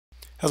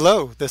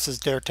Hello, this is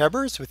Dare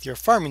Tebbers with your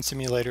Farming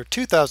Simulator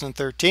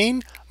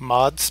 2013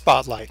 Mod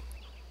Spotlight.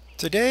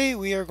 Today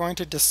we are going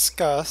to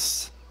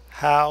discuss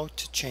how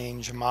to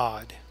change a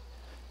mod.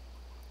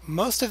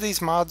 Most of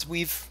these mods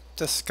we've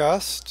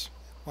discussed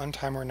one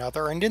time or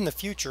another, and in the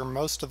future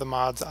most of the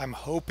mods I'm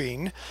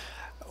hoping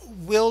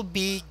will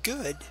be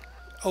good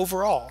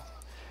overall.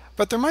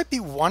 But there might be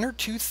one or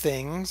two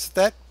things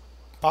that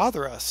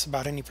bother us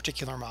about any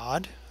particular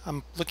mod.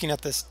 I'm looking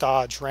at this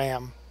Dodge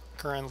Ram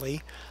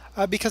currently.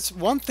 Because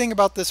one thing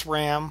about this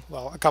RAM,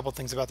 well, a couple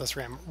things about this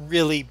RAM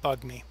really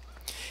bug me.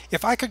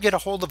 If I could get a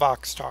hold of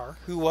Oxstar,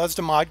 who was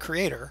the mod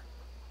creator,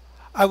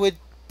 I would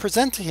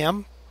present to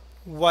him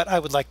what I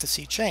would like to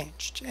see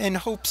changed in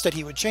hopes that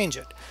he would change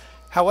it.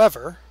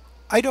 However,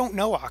 I don't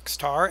know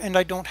Oxstar and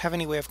I don't have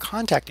any way of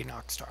contacting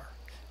Oxstar.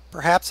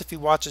 Perhaps if he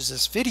watches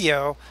this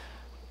video,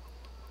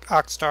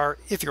 Oxstar,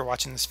 if you're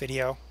watching this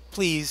video,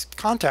 please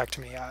contact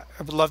me. I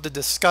would love to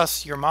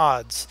discuss your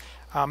mods.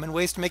 And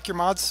ways to make your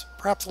mods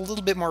perhaps a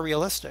little bit more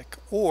realistic,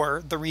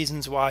 or the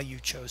reasons why you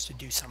chose to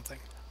do something.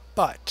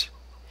 But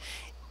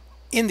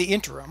in the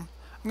interim,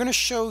 I'm going to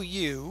show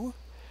you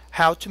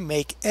how to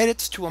make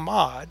edits to a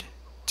mod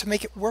to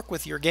make it work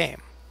with your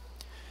game.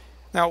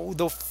 Now,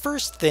 the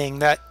first thing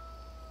that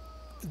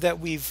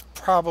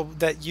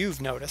you've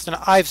noticed, and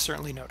I've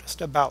certainly noticed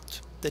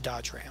about the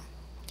Dodge Ram,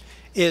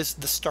 is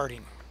the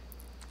starting.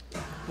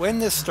 When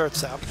this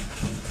starts up,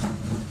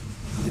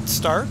 it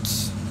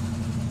starts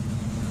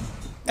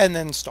and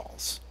then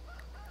stalls.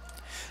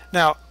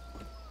 Now,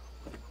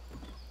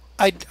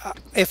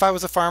 if I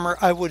was a farmer,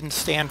 I wouldn't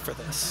stand for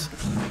this.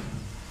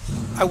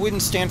 I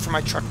wouldn't stand for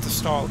my truck to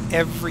stall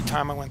every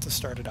time I went to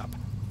start it up.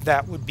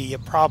 That would be a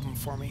problem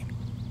for me.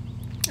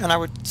 And I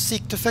would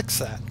seek to fix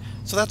that.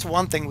 So that's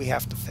one thing we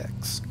have to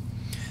fix.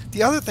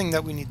 The other thing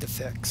that we need to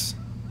fix,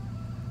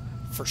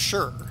 for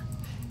sure,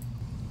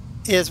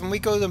 is when we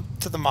go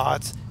to the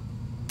mods,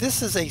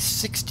 this is a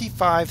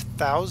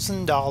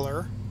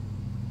 $65,000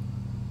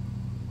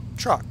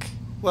 truck.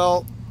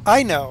 Well,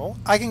 I know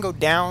I can go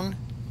down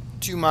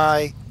to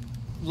my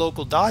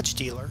local Dodge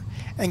dealer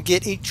and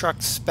get a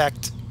truck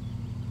spec'd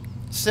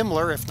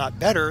similar, if not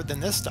better, than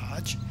this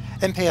Dodge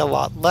and pay a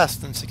lot less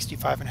than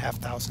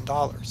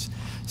 $65,500.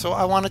 So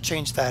I want to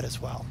change that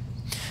as well.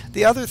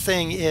 The other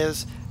thing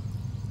is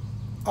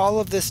all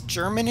of this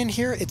German in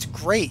here, it's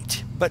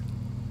great, but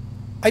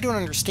I don't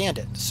understand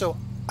it. So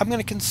I'm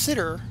going to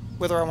consider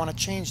whether I want to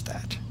change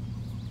that.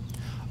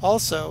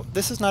 Also,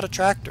 this is not a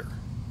tractor.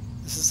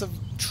 This is a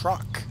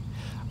truck.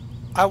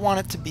 I want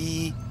it to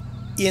be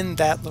in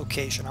that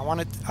location. I want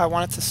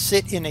it to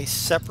sit in a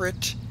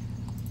separate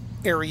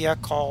area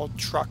called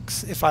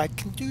trucks if I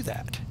can do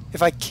that.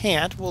 If I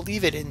can't, we'll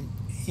leave it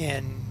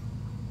in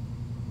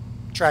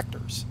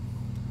tractors.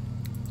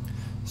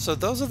 So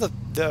those are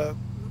the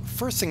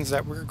first things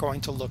that we're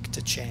going to look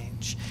to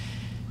change.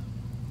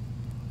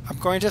 I'm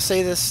going to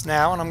say this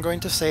now and I'm going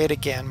to say it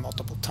again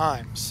multiple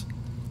times.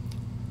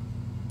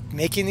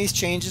 Making these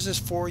changes is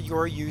for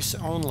your use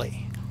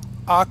only.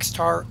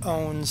 Oxstar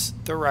owns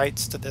the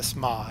rights to this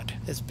mod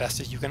as best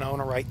as you can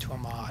own a right to a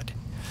mod.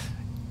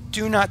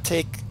 Do not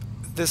take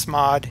this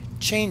mod,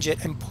 change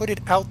it, and put it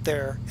out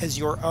there as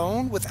your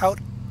own without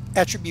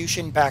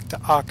attribution back to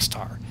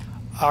Oxstar.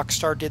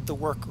 Oxstar did the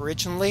work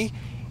originally,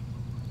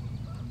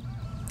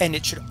 and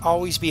it should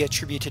always be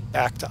attributed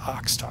back to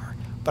Oxstar.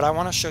 But I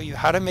want to show you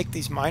how to make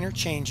these minor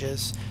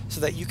changes so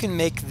that you can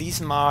make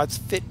these mods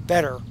fit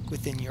better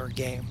within your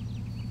game.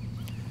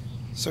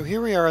 So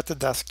here we are at the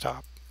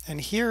desktop,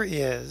 and here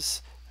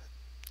is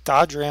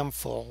Dodge Ram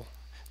Full.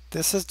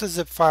 This is the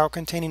zip file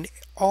containing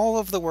all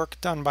of the work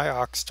done by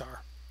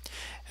Oxstar.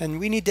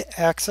 And we need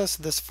to access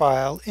this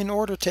file in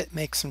order to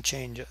make some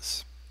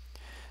changes.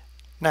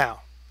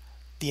 Now,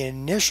 the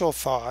initial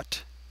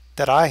thought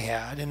that I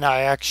had, and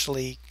I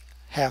actually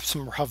have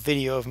some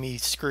video of me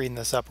screwing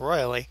this up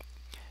royally,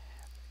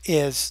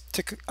 is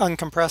to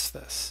uncompress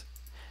this.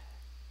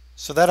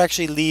 So that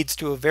actually leads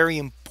to a very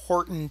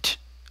important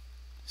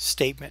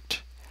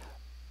statement.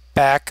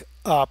 Back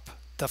up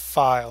the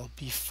file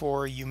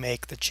before you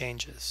make the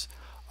changes.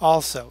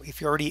 Also,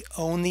 if you already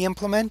own the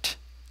implement,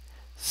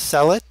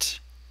 sell it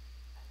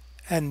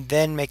and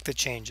then make the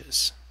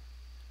changes.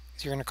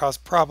 Because you're going to cause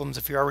problems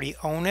if you already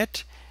own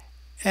it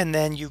and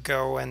then you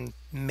go and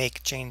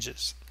make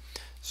changes.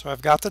 So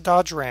I've got the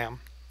Dodge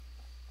Ram.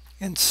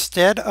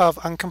 Instead of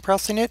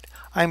uncompressing it,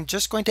 I'm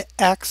just going to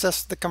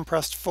access the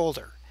compressed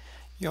folder.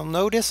 You'll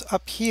notice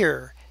up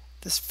here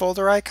this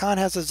folder icon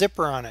has a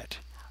zipper on it.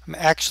 I'm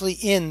actually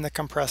in the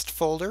compressed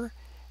folder,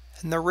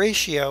 and the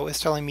ratio is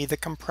telling me the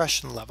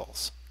compression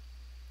levels.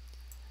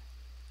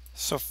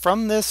 So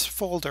from this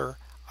folder,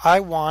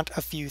 I want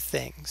a few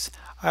things.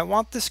 I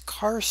want this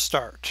car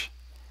start.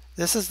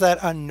 This is that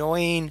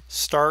annoying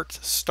start,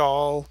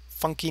 stall,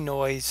 funky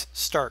noise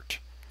start.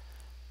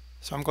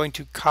 So I'm going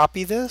to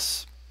copy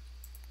this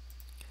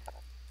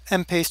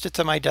and paste it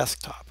to my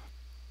desktop.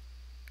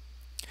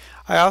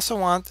 I also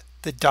want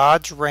the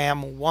Dodge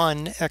Ram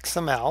 1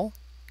 XML.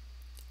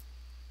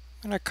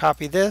 I'm going to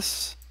copy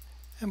this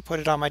and put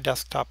it on my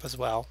desktop as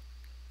well.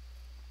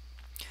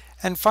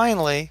 And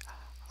finally,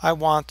 I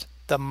want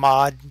the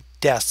mod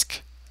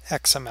desk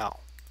XML.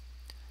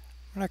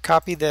 I'm going to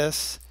copy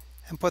this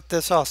and put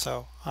this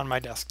also on my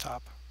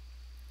desktop.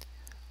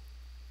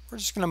 We're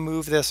just going to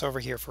move this over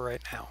here for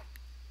right now.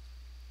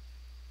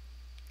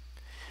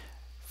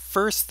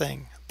 First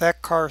thing,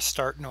 that car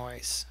start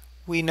noise.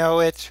 We know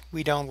it,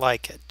 we don't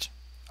like it.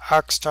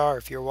 Oxtar,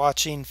 if you're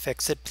watching,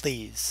 fix it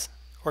please,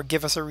 or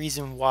give us a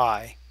reason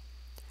why.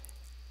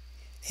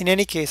 In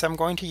any case, I'm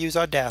going to use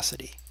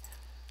Audacity.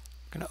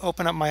 I'm going to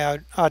open up my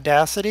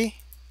Audacity,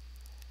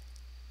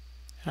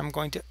 and I'm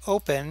going to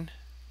open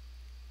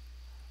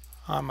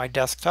on my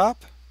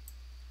desktop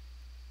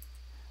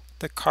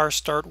the car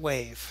start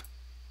wave.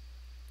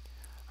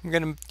 I'm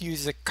going to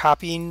use the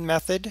copying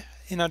method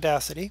in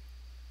Audacity.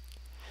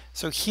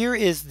 So here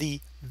is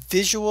the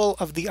visual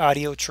of the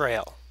audio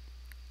trail.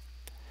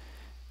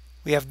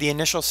 We have the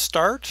initial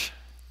start,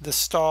 the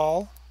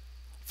stall,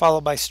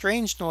 followed by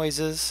strange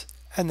noises,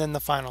 and then the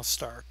final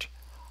start.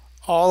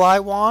 All I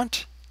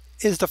want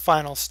is the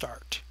final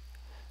start.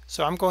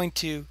 So I'm going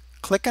to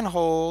click and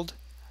hold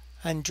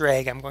and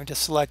drag. I'm going to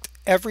select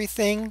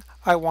everything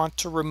I want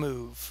to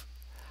remove.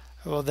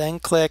 I will then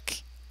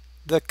click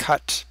the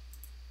cut.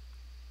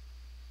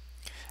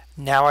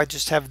 Now I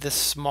just have this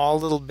small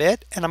little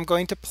bit, and I'm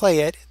going to play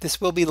it.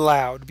 This will be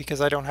loud because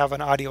I don't have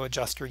an audio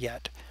adjuster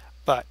yet.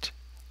 But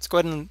let's go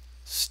ahead and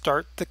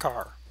start the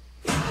car.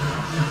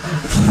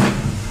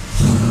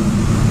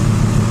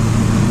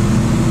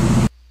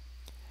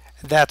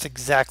 That's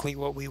exactly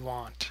what we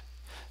want.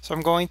 So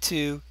I'm going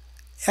to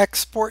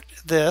export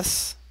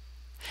this.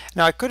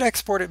 Now I could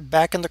export it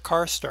back in the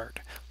car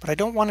start, but I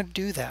don't want to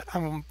do that.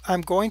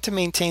 I'm going to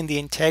maintain the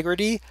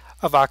integrity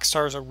of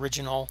Oxtar's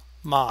original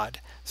mod.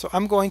 So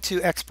I'm going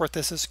to export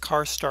this as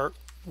car start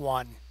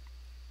 1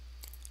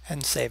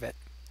 and save it.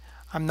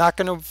 I'm not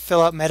going to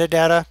fill out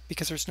metadata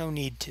because there's no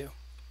need to.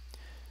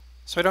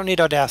 So I don't need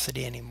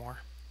Audacity anymore.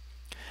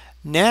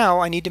 Now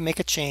I need to make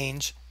a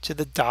change to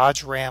the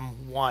Dodge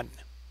Ram 1.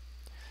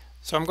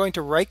 So I'm going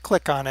to right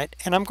click on it,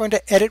 and I'm going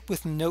to edit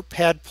with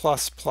Notepad++.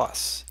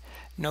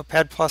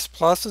 Notepad++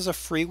 is a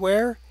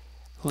freeware.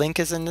 Link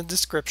is in the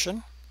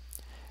description.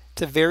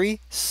 It's a very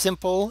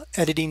simple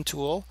editing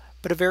tool,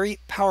 but a very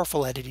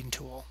powerful editing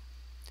tool.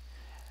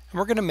 And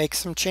we're going to make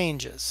some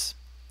changes.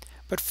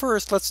 But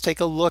first, let's take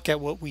a look at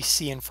what we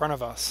see in front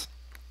of us.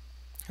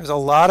 There's a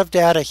lot of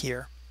data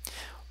here.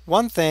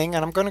 One thing,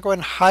 and I'm going to go ahead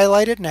and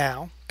highlight it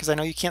now, because I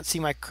know you can't see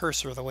my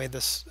cursor the way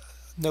this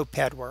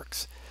notepad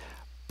works,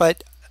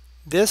 but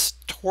this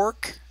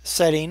torque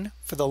setting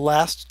for the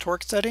last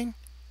torque setting,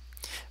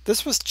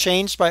 this was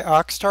changed by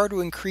Oxtar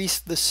to increase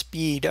the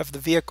speed of the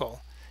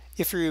vehicle.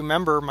 If you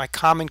remember, my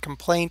common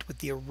complaint with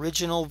the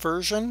original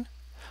version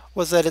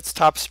was that its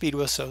top speed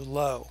was so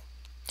low.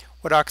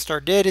 What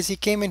Oxtar did is he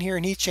came in here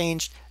and he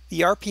changed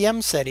the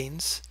RPM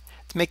settings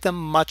to make them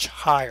much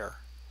higher.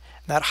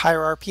 That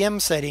higher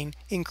RPM setting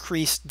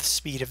increased the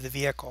speed of the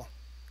vehicle.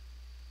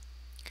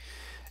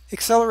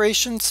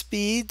 Acceleration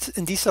speeds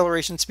and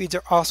deceleration speeds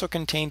are also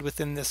contained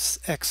within this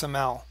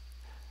XML.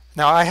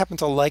 Now I happen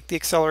to like the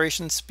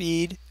acceleration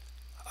speed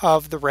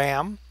of the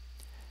Ram,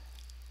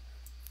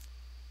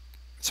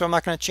 so I'm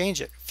not going to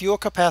change it. Fuel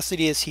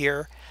capacity is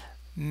here.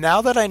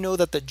 Now that I know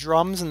that the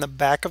drums in the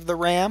back of the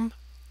Ram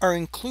are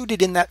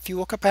included in that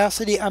fuel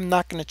capacity, I'm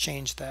not going to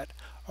change that.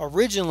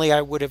 Originally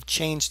I would have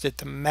changed it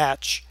to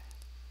match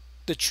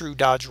the true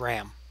Dodge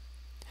Ram.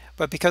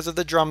 But because of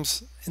the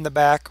drums in the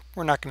back,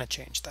 we're not going to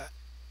change that.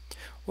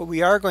 What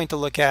we are going to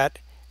look at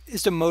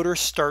is the motor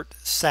start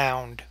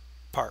sound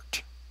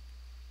part.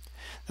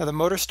 Now the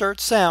motor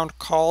start sound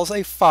calls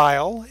a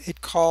file.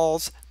 It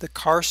calls the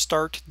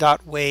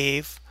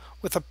carstart.wave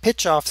with a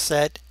pitch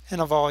offset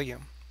and a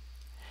volume.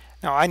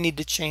 Now I need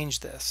to change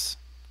this.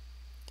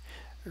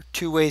 There are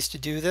two ways to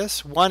do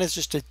this. One is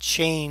just to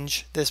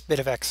change this bit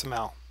of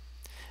XML.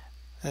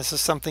 This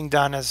is something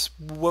done as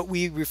what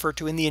we refer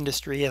to in the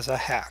industry as a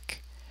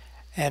hack.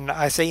 And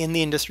I say in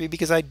the industry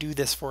because I do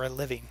this for a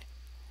living.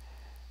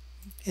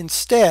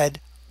 Instead,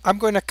 I'm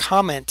going to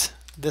comment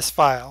this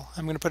file.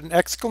 I'm going to put an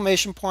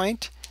exclamation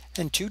point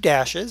and 2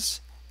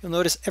 dashes. You'll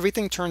notice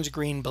everything turns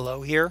green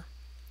below here.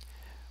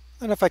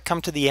 And if I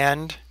come to the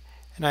end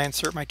and I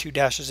insert my 2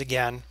 dashes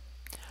again,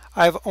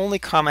 I've only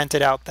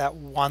commented out that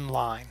one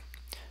line.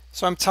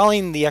 So I'm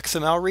telling the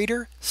XML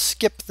reader,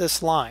 skip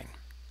this line.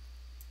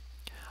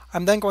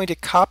 I'm then going to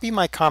copy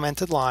my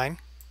commented line.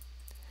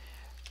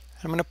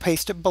 I'm going to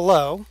paste it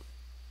below,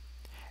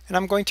 and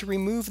I'm going to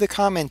remove the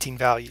commenting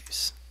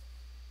values.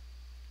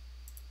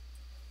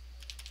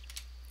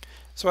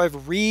 So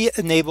I've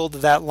re-enabled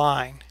that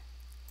line.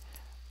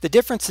 The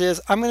difference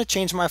is I'm going to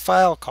change my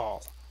file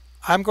call.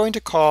 I'm going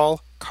to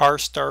call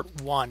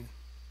carstart1.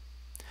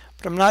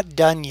 But I'm not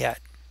done yet.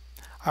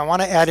 I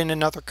want to add in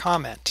another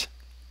comment.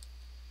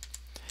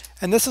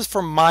 And this is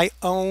from my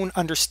own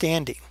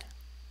understanding.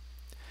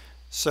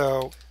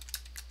 So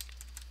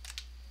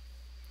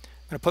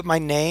I'm going to put my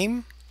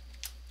name,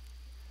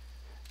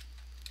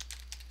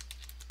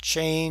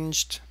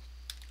 changed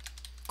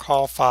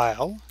call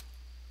file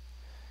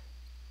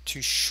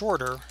to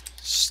shorter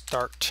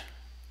start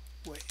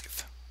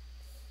wave.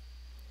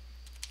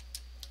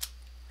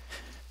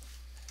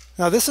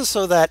 Now this is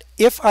so that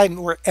if I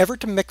were ever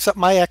to mix up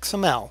my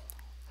XML,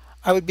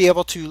 I would be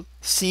able to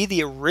see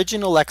the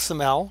original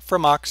XML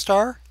from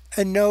Ocstar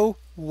and know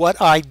what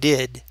I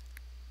did.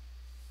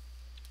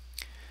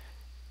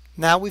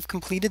 Now we've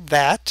completed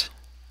that,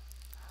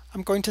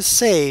 I'm going to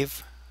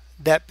save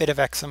that bit of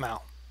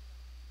XML.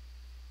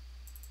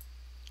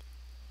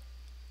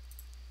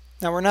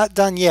 Now we're not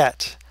done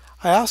yet.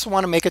 I also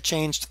want to make a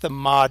change to the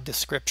mod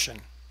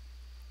description.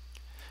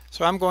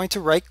 So I'm going to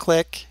right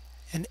click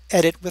and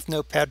edit with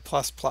Notepad++.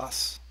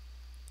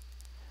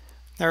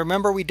 Now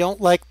remember, we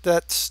don't like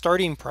that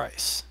starting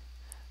price.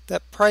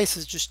 That price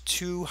is just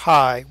too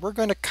high. We're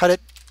going to cut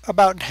it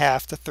about in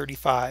half to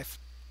 35.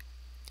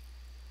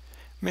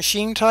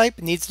 Machine type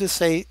needs to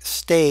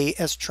stay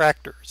as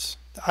tractors.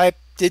 I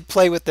did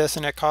play with this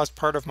and it caused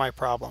part of my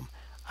problem.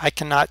 I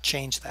cannot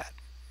change that.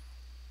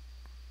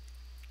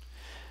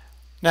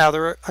 Now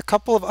there are a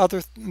couple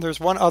of there's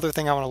one other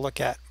thing I want to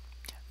look at.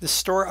 The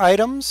store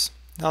items.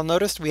 Now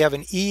notice we have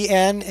an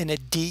EN and a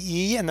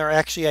DE and they're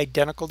actually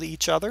identical to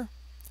each other.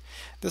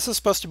 This is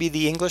supposed to be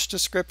the English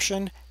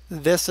description.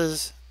 This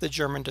is the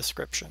German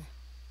description.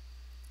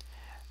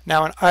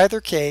 Now in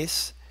either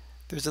case,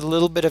 there's a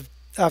little bit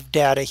of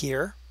data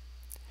here.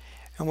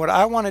 And what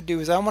I want to do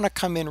is I want to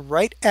come in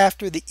right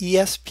after the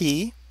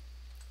ESP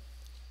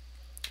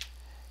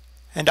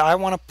and I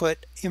want to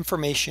put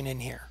information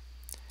in here.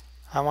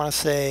 I want to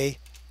say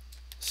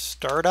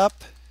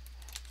startup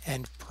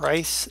and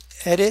price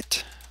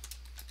edit.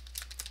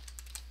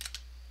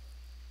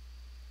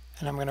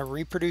 And I'm going to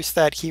reproduce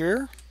that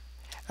here.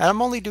 And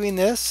I'm only doing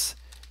this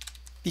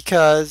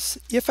because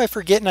if I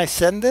forget and I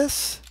send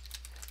this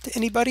to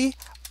anybody,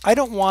 I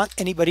don't want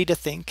anybody to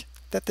think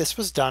that this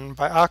was done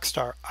by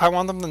Ocstar. I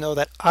want them to know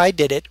that I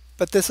did it,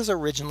 but this is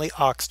originally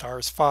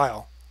Ocstar's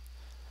file.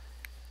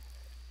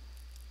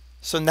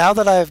 So now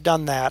that I have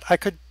done that, I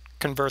could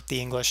convert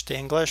the English to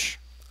English.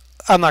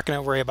 I'm not going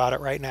to worry about it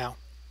right now.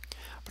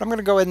 But I'm going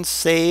to go ahead and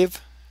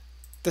save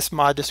this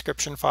mod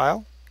description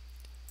file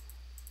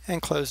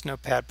and close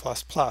Notepad++.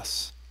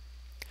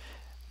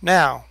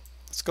 Now,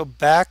 let's go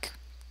back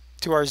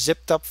to our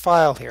zipped up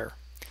file here.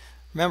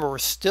 Remember, we're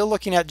still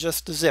looking at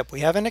just the zip.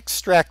 We haven't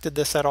extracted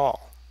this at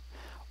all.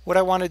 What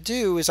I want to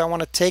do is I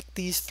want to take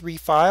these three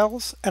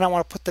files and I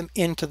want to put them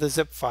into the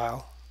zip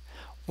file.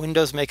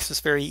 Windows makes this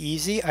very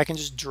easy. I can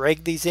just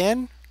drag these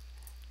in,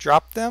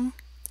 drop them.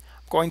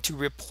 I'm going to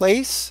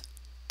replace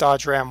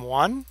Dodge Ram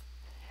 1.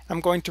 I'm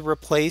going to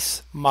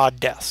replace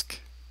ModDesk.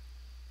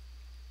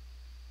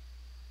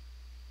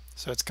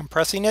 So it's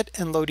compressing it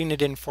and loading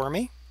it in for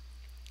me.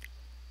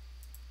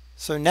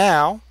 So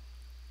now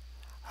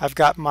I've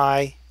got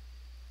my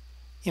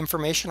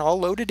information all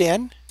loaded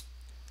in.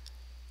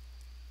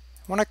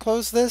 When I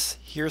close this,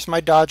 here's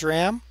my Dodge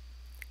Ram.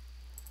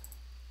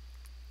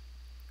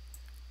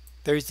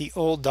 There's the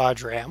old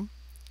Dodge Ram.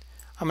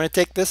 I'm going to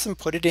take this and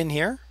put it in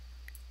here.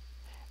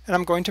 And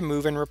I'm going to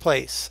move and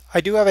replace.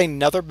 I do have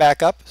another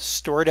backup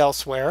stored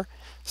elsewhere.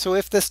 So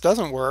if this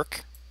doesn't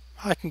work,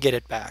 I can get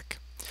it back.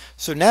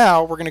 So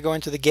now we're going to go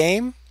into the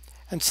game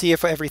and see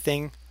if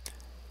everything,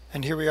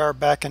 and here we are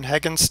back in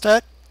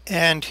Hagenstedt,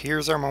 and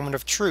here's our moment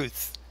of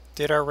truth.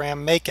 Did our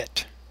RAM make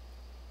it?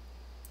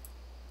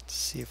 Let's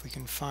see if we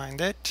can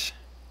find it.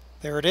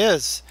 There it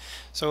is.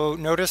 So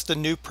notice the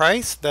new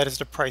price, that is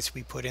the price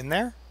we put in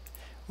there.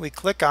 We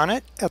click on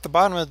it. At the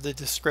bottom of the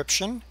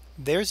description,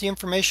 there's the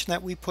information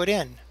that we put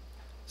in,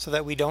 so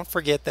that we don't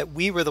forget that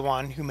we were the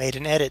one who made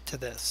an edit to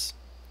this.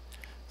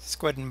 Let's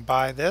go ahead and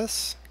buy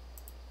this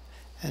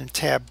and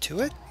tab to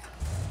it.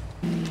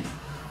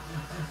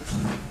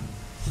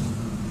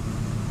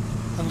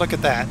 And look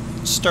at that.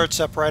 It starts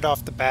up right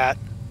off the bat.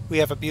 We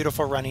have a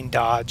beautiful running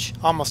Dodge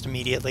almost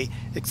immediately.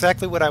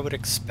 Exactly what I would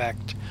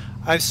expect.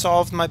 I've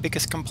solved my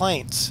biggest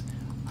complaints.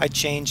 I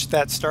changed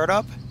that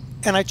startup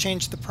and I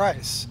changed the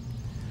price.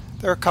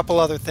 There are a couple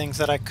other things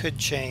that I could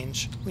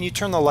change. When you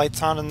turn the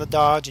lights on in the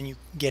Dodge and you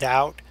get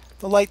out,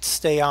 the lights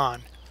stay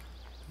on.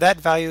 That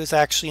value is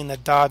actually in the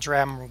Dodge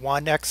Ram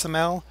 1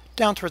 XML,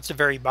 down towards the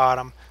very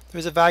bottom.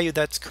 There's a value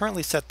that's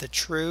currently set to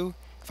true.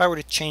 If I were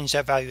to change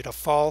that value to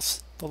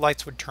false, the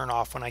lights would turn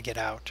off when I get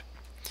out.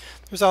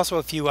 There's also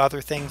a few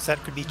other things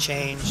that could be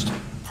changed.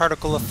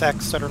 Particle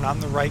effects that are not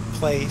in the right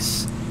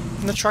place.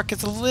 And the truck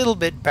is a little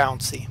bit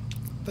bouncy.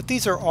 But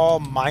these are all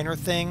minor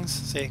things.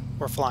 See,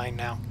 we're flying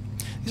now.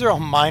 These are all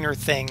minor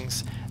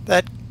things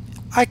that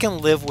I can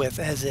live with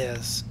as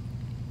is.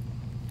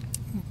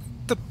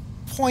 The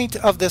point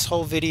of this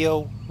whole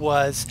video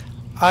was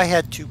I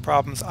had two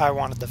problems I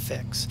wanted to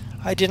fix.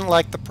 I didn't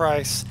like the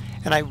price,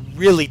 and I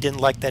really didn't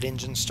like that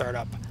engine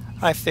startup.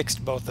 I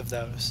fixed both of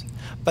those.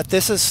 But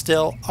this is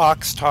still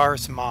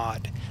Ocstar's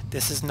mod.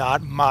 This is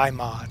not my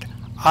mod.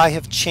 I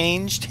have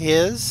changed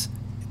his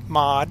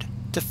mod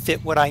to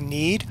fit what I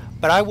need,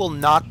 but I will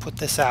not put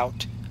this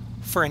out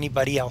for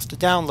anybody else to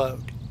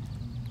download.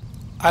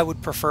 I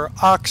would prefer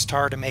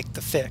Ocstar to make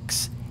the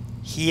fix.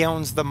 He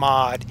owns the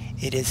mod.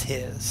 It is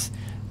his.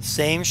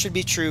 Same should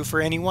be true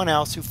for anyone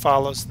else who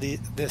follows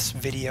this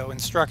video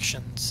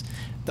instructions.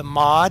 The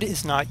mod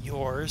is not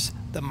yours.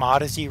 The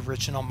mod is the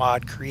original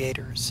mod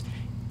creators.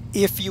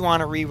 If you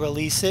want to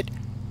re-release it,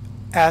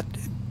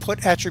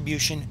 put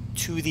attribution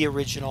to the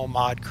original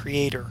mod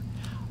creator.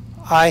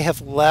 I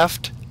have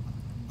left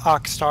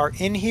Oxstar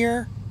in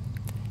here.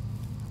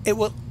 It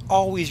will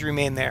always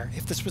remain there.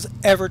 If this was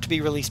ever to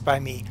be released by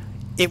me,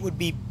 it would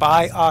be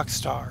by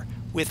Oxstar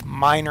with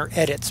minor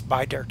edits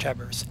by Der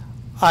Tebbers.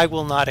 I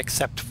will not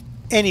accept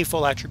any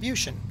full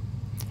attribution,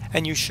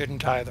 and you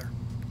shouldn't either.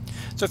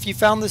 So if you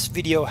found this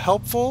video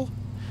helpful,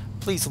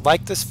 please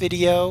like this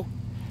video.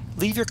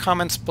 Leave your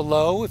comments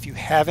below if you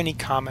have any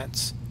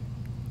comments.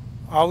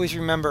 Always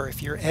remember,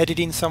 if you're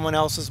editing someone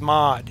else's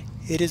mod,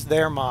 it is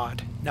their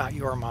mod, not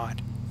your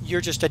mod.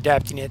 You're just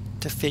adapting it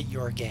to fit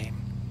your game.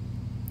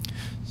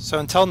 So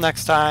until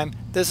next time,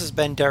 this has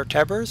been Der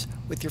Tebbers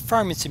with your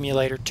Farming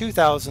Simulator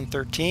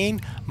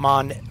 2013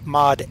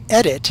 Mod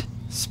Edit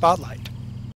Spotlight.